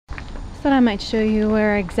Thought I might show you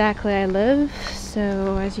where exactly I live.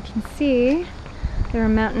 So as you can see, there are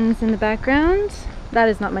mountains in the background. That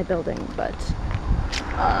is not my building, but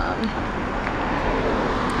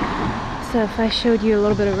so if I showed you a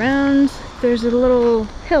little bit around, there's a little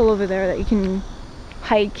hill over there that you can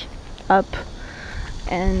hike up,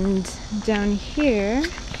 and down here,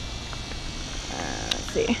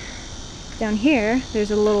 let's see, down here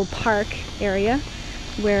there's a little park area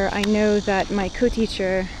where I know that my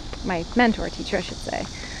co-teacher, my mentor teacher I should say,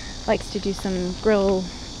 likes to do some grill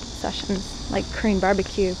sessions, like Korean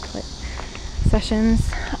barbecue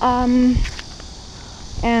sessions.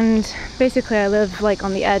 And basically I live like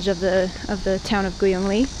on the edge of the town of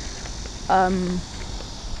Guyeong-ri.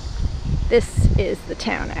 This is the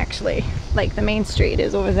town actually, like the main street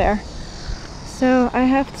is over there. So I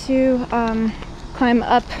have to climb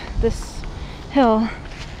up this hill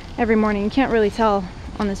every morning. You can't really tell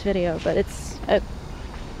on this video, but it's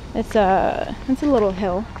a little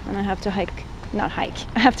hill, and I have to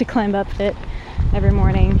I have to climb up it every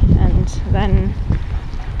morning, and then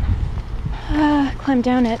climb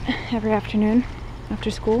down it every afternoon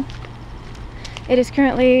after school. It is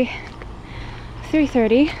currently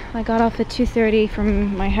 3:30. I got off at 2:30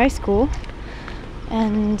 from my high school,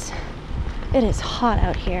 and it is hot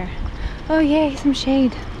out here. Oh yay, some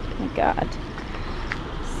shade. Oh my god.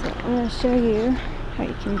 So I'm going to show you how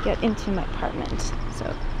you can get into my apartment.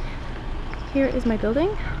 So here is my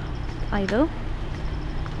building, Idle.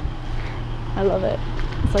 I love it.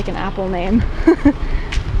 It's like an Apple name.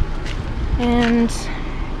 And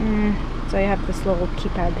so I have this little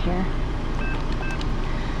keypad here.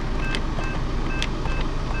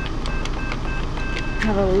 I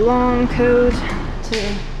have a long code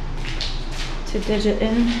to digit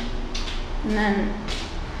in, and then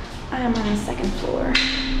I am on the second floor.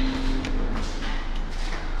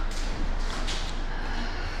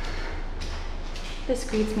 This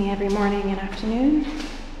greets me every morning and afternoon,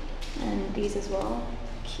 and these as well.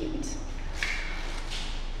 Cute.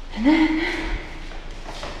 And then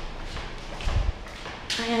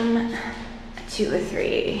I am a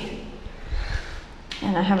 203,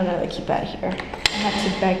 and I have another keypad here. I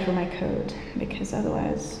have to beg for my code because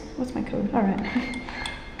otherwise, what's my code? All right.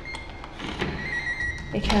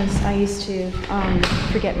 Because I used to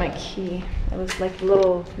forget my key. It was like a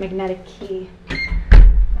little magnetic key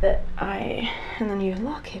that and then you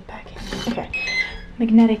lock it back in. Okay,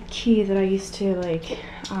 magnetic key that I used to like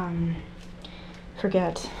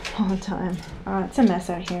forget all the time. It's a mess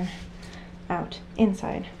out here.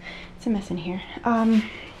 Inside. It's a mess in here.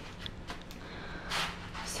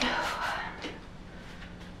 So,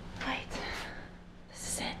 right. This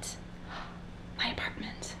is it. My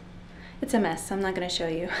apartment. It's a mess. I'm not gonna show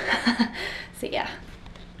you. So yeah.